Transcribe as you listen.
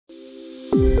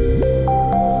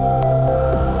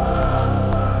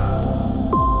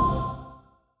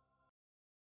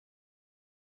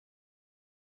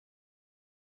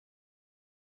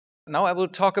now I will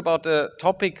talk about a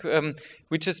topic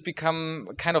which has become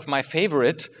kind of my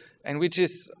favorite, and which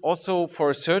is also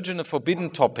for a surgeon a forbidden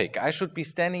topic. I should be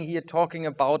standing here talking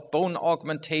about bone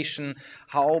augmentation,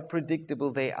 how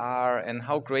predictable they are, and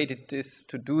how great it is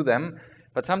to do them.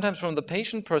 But sometimes from the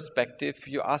patient perspective,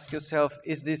 you ask yourself,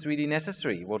 is this really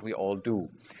necessary, what we all do?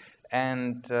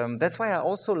 And that's why I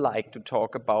also like to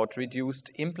talk about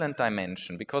reduced implant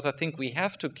dimension, because I think we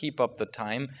have to keep up the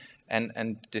time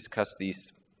and discuss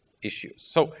these issues.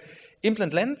 So,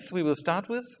 implant length we will start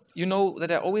with. You know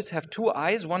that I always have two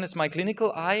eyes. One is my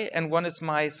clinical eye and one is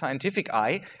my scientific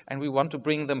eye, and we want to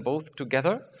bring them both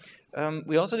together.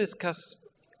 We also discuss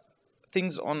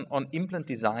things on implant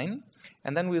design,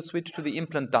 and then we'll switch to the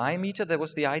implant diameter. There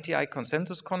was the ITI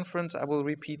consensus conference I will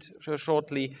repeat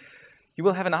shortly. You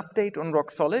will have an update on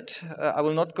rock solid. I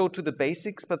will not go to the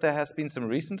basics, but there has been some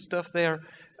recent stuff there.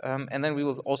 And then we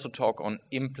will also talk on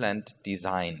implant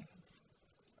design.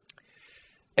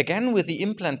 Again, with the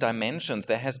implant dimensions,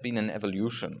 there has been an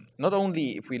evolution. Not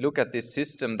only if we look at this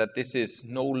system, that this is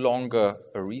no longer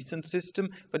a recent system,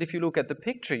 but if you look at the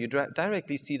picture, you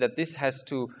directly see that this has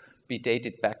to be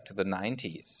dated back to the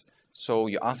 90s. So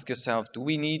you ask yourself, do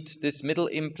we need this middle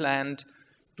implant?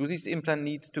 Do these implants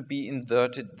need to be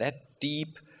inserted that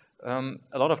deep? A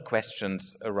lot of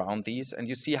questions around these, and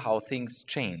you see how things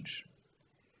change.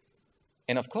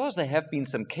 And of course, there have been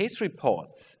some case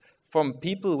reports from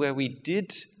people where we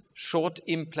did short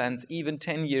implants even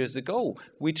 10 years ago,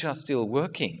 which are still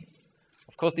working.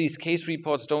 Of course, these case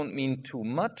reports don't mean too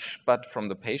much, but from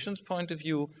the patient's point of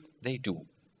view, they do.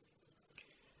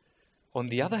 On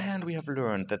the other hand, we have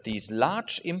learned that these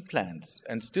large implants,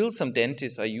 and still some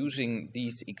dentists are using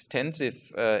these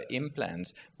extensive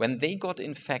implants, when they got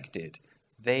infected,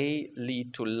 they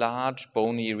lead to large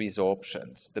bony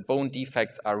resorptions. The bone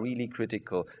defects are really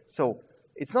critical. So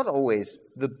it's not always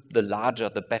the larger,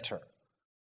 the better.